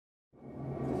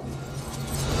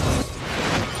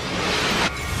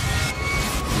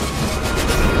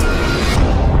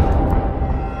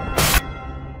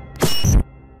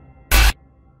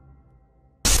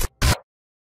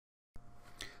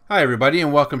Hi everybody,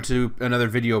 and welcome to another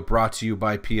video brought to you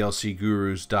by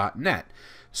PLCGurus.NET.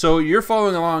 So you're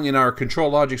following along in our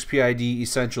ControlLogix PIDE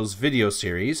Essentials video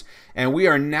series, and we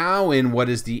are now in what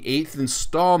is the 8th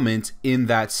installment in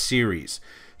that series.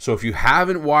 So if you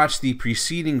haven't watched the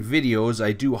preceding videos,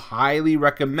 I do highly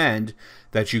recommend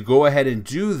that you go ahead and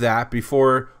do that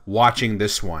before watching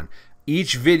this one.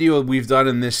 Each video we've done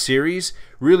in this series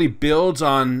really builds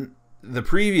on the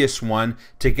previous one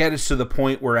to get us to the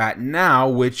point we're at now,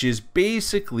 which is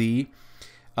basically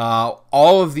all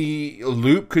of the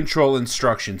loop control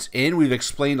instructions in. We've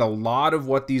explained a lot of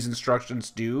what these instructions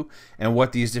do and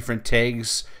what these different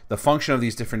tags, the function of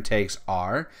these different tags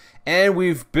are. And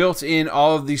we've built in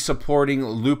all of the supporting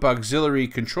loop auxiliary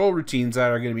control routines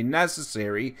that are going to be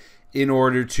necessary in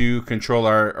order to control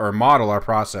or model our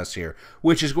process here,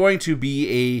 which is going to be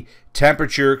a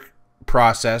temperature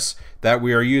process that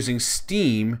we are using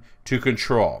steam to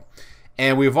control.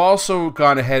 And we've also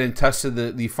gone ahead and tested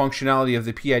the functionality of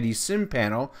the PID sim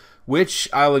panel, which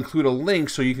I'll include a link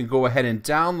so you can go ahead and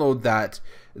download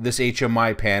this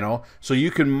HMI panel so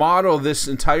you can model this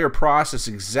entire process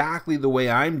exactly the way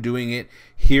I'm doing it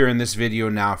here in this video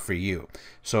now for you.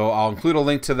 So I'll include a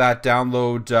link to that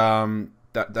download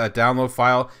that download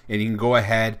file, and you can go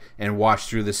ahead and watch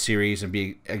through this series and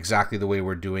be exactly the way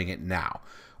we're doing it now.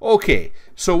 Okay,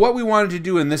 so what we wanted to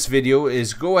do in this video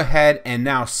is go ahead and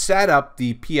now set up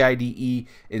the PIDE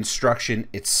instruction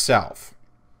itself.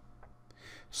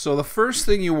 So the first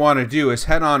thing you want to do is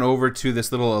head on over to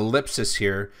this little ellipsis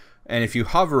here, and if you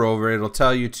hover over it, it'll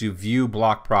tell you to view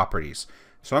block properties.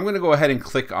 So I'm going to go ahead and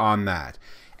click on that.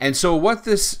 And so what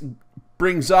this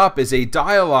brings up is a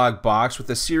dialog box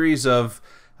with a series of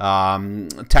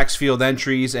text field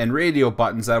entries and radio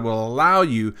buttons that will allow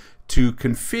you to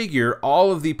configure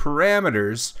all of the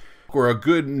parameters, or a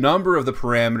good number of the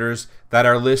parameters that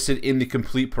are listed in the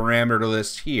complete parameter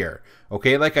list here.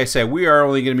 Okay, like I said, we are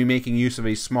only going to be making use of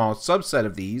a small subset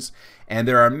of these, and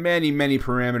there are many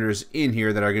parameters in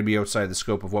here that are going to be outside the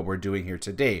scope of what we're doing here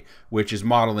today, which is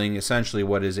modeling essentially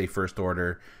what is a first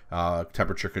order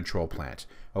temperature control plant.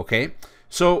 Okay,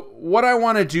 so what I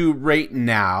want to do right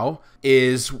now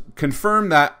is confirm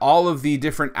that all of the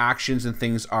different actions and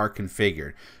things are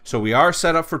configured. So we are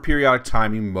set up for periodic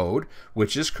timing mode,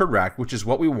 which is correct, which is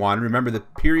what we want. Remember, the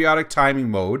periodic timing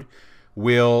mode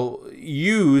will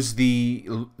use the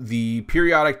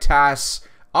periodic tasks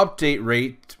update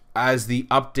rate as the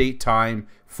update time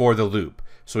for the loop.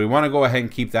 So we want to go ahead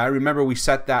and keep that. Remember, we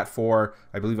set that for,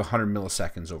 I believe, 100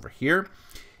 milliseconds over here.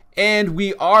 And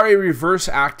we are a reverse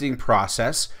acting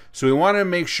process, so we want to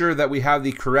make sure that we have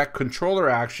the correct controller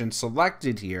action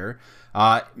selected here,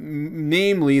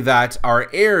 namely that our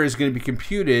error is going to be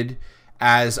computed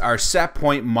as our set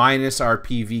point minus our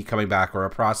PV coming back, or a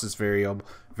process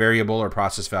variable or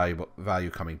process value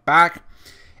coming back.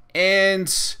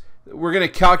 And we're going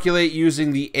to calculate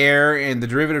using the error, and the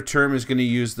derivative term is going to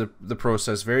use the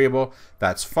process variable.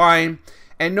 That's fine.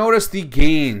 And notice the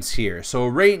gains here. So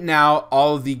right now,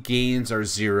 all of the gains are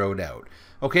zeroed out.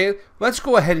 Okay, let's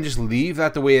go ahead and just leave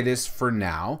that the way it is for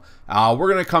now.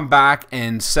 We're going to come back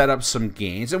and set up some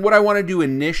gains. And what I want to do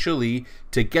initially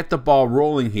to get the ball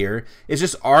rolling here is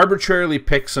just arbitrarily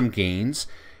pick some gains.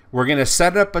 We're going to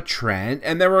set up a trend,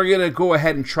 and then we're going to go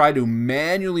ahead and try to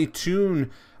manually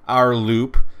tune our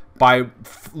loop by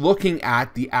looking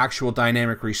at the actual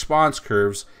dynamic response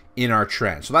curves in our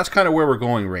trend. So that's kind of where we're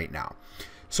going right now.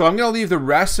 So I'm going to leave the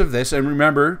rest of this, and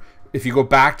remember, if you go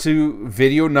back to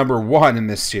video number 1 in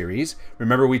this series,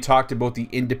 remember we talked about the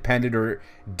independent or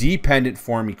dependent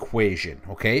form equation,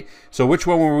 okay? So which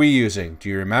one were we using? Do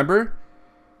you remember?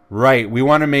 Right, we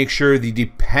want to make sure the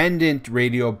dependent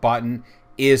radio button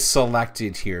is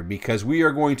selected here, because we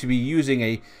are going to be using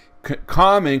a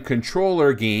common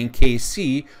controller gain,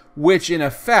 KC, which in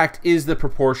effect is the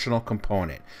proportional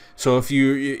component. So if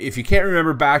you can't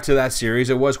remember back to that series,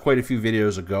 it was quite a few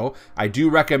videos ago, I do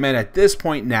recommend at this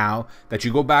point now that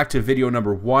you go back to video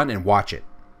number 1 and watch it.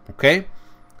 Okay?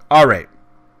 Alright.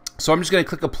 So I'm just going to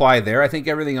click apply there. I think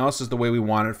everything else is the way we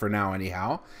want it for now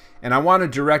anyhow. And I want to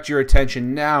direct your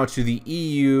attention now to the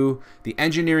EU, the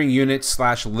Engineering Unit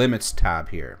 / Limits tab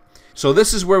here. So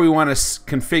this is where we want to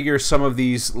configure some of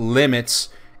these limits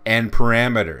and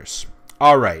parameters.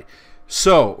 Alright,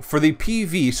 so for the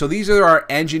PV, so these are our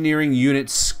engineering unit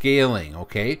scaling,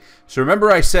 okay? So remember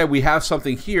I said we have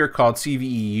something here called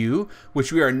CVEU,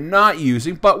 which we are not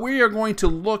using, but we are going to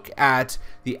look at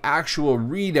the actual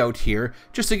readout here,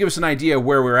 just to give us an idea of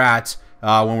where we're at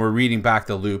when we're reading back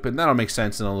the loop, and that'll make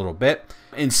sense in a little bit.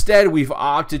 Instead, we've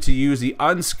opted to use the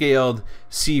unscaled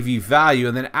CV value,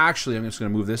 and then actually, I'm just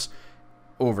going to move this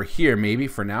over here maybe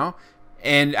for now,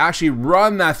 and actually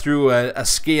run that through a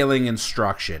scaling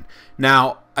instruction.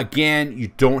 Now, again,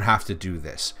 you don't have to do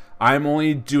this. I'm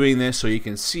only doing this so you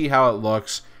can see how it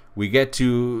looks. We get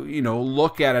to,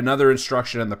 look at another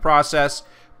instruction in the process,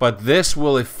 but this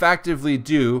will effectively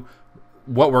do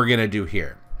what we're going to do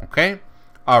here. Okay?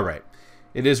 All right.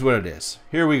 It is what it is.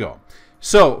 Here we go.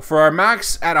 So for our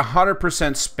max at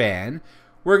 100% span,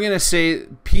 we're going to say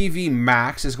PV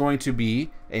max is going to be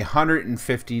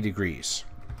 150 degrees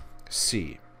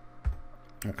C.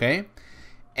 Okay?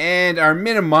 And our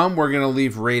minimum, we're going to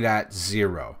leave right at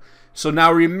 0. So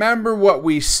now remember what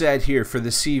we said here for the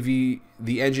CV,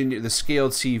 the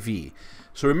scaled CV.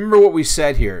 So remember what we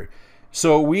said here.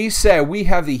 So we said we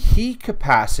have the heat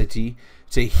capacity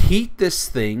to heat this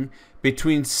thing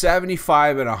between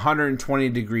 75 and 120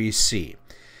 degrees C.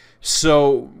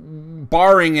 So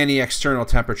barring any external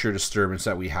temperature disturbance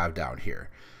that we have down here.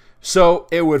 So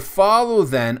it would follow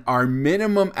then our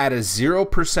minimum at a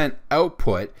 0%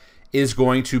 output is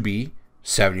going to be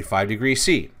 75 degrees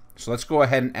C. So let's go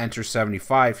ahead and enter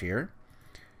 75 here.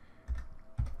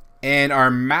 And our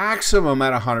maximum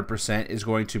at 100% is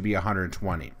going to be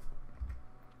 120.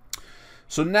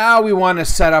 So now we want to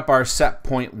set up our set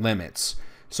point limits.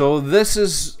 So this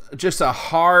is just a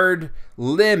hard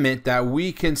limit that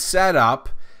we can set up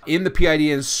in the PID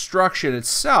instruction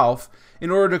itself in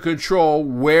order to control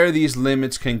where these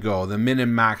limits can go, the min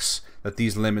and max that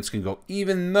these limits can go,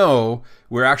 even though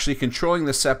we're actually controlling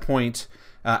the set point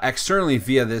externally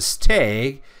via this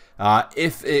tag.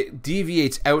 If it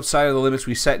deviates outside of the limits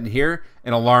we set in here,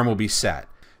 an alarm will be set.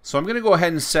 So I'm going to go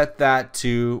ahead and set that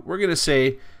to, we're going to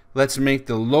say, let's make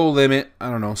the low limit, I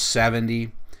don't know,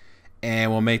 70.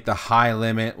 And we'll make the high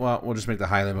limit, well, we'll just make the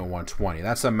high limit 120.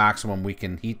 That's the maximum we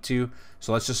can heat to.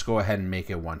 So let's just go ahead and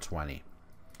make it 120.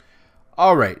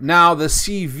 All right, now the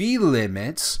CV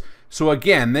limits. So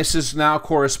again, this is now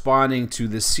corresponding to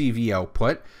the CV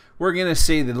output. We're going to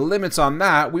say that the limits on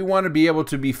that, we want to be able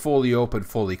to be fully open,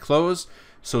 fully closed.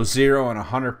 So 0 and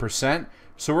 100%.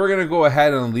 So we're going to go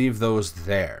ahead and leave those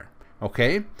there.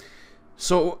 Okay.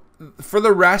 So for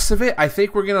the rest of it, I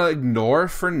think we're going to ignore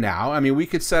for now. I mean, we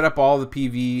could set up all the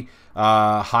PV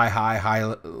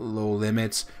high, low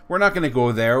limits. We're not going to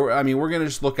go there. I mean, we're going to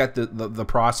just look at the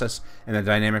process and the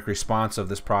dynamic response of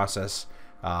this process,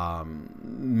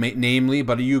 namely.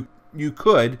 But you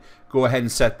could go ahead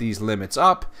and set these limits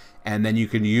up, and then you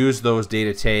can use those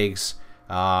data tags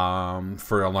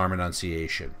for alarm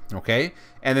enunciation. Okay,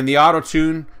 and then the auto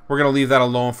tune, we're going to leave that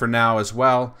alone for now as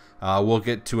well. We'll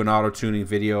get to an auto tuning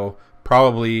video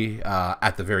probably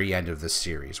at the very end of this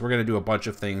series. We're going to do a bunch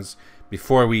of things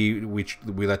before we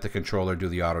let the controller do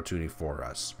the auto tuning for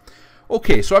us.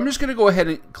 Okay, so I'm just going to go ahead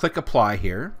and click apply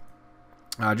here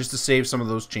just to save some of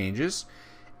those changes.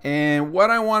 And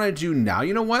what I want to do now,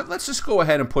 you know what? Let's just go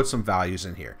ahead and put some values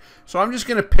in here. So I'm just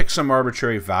going to pick some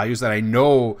arbitrary values that I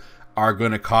know are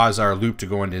going to cause our loop to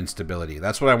go into instability.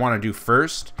 That's what I want to do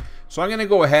first. So I'm going to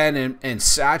go ahead and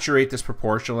saturate this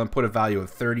proportional and put a value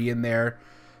of 30 in there.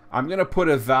 I'm going to put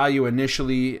a value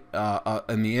initially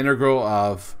in the integral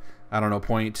of, I don't know,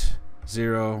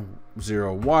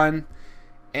 0.001.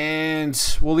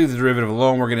 And we'll leave the derivative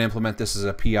alone. We're going to implement this as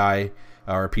a PI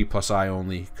or a P plus I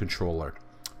only controller.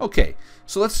 Okay,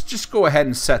 so let's just go ahead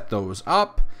and set those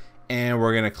up, and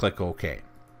we're going to click OK.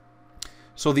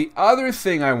 So the other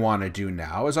thing I want to do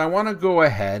now is I want to go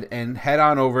ahead and head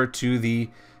on over to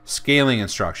the scaling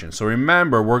instruction. So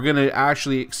remember, we're going to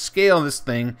actually scale this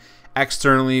thing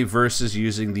externally versus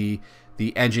using the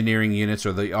engineering units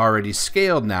or the already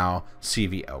scaled now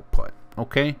CV output.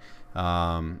 Okay, so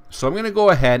I'm going to go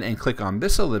ahead and click on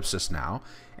this ellipsis now,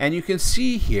 and you can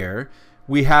see here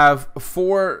we have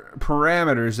 4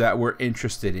 parameters that we're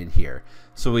interested in here.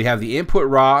 So we have the input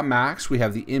raw max, we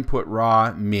have the input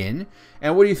raw min,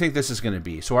 and what do you think this is going to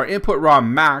be? So our input raw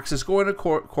max is going to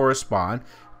correspond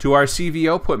to our CV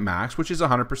output max, which is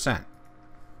 100%.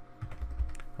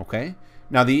 Okay.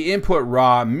 Now the input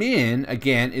raw min,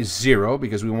 again, is 0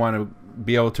 because we want to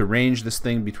be able to range this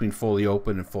thing between fully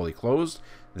open and fully closed,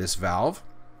 this valve.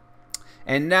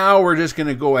 And now we're just going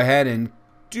to go ahead and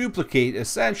duplicate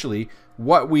essentially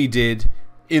what we did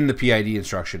in the PID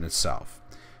instruction itself.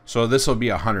 So this will be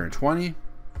 120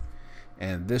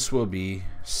 and this will be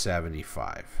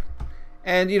 75.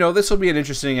 And you know, this will be an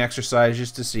interesting exercise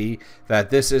just to see that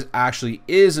this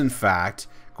is in fact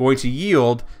going to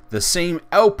yield the same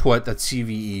output that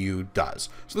CVEU does.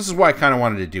 So this is why I kind of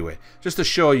wanted to do it, just to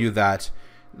show you that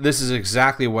this is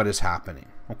exactly what is happening.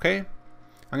 Okay,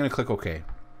 I'm going to click OK.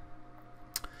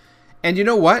 And you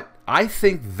know what? I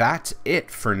think that's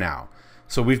it for now.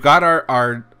 So we've got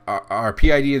our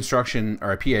PID instruction,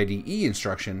 our PIDE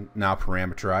instruction now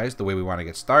parameterized the way we want to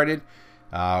get started.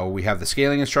 We have the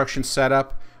scaling instructions set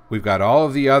up. We've got all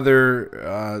of the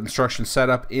other instructions set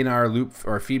up in our loop,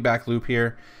 or feedback loop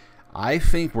here. I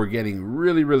think we're getting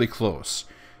really, really close.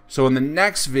 So in the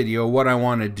next video, what I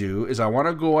want to do is I want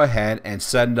to go ahead and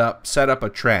set up a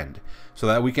trend so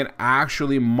that we can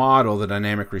actually model the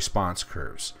dynamic response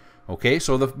curves. Okay,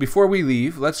 so before we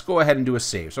leave, let's go ahead and do a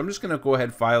save. So I'm just going to go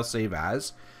ahead, file, save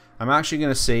as. I'm actually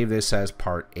going to save this as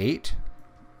part 8.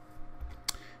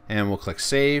 And we'll click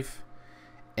save.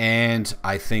 And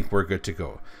I think we're good to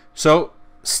go. So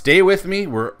stay with me.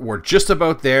 We're just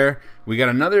about there. We got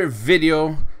another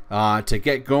video to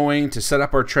get going, to set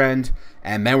up our trend,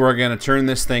 and then we're going to turn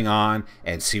this thing on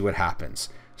and see what happens.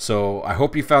 So I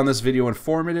hope you found this video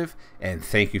informative, and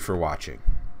thank you for watching.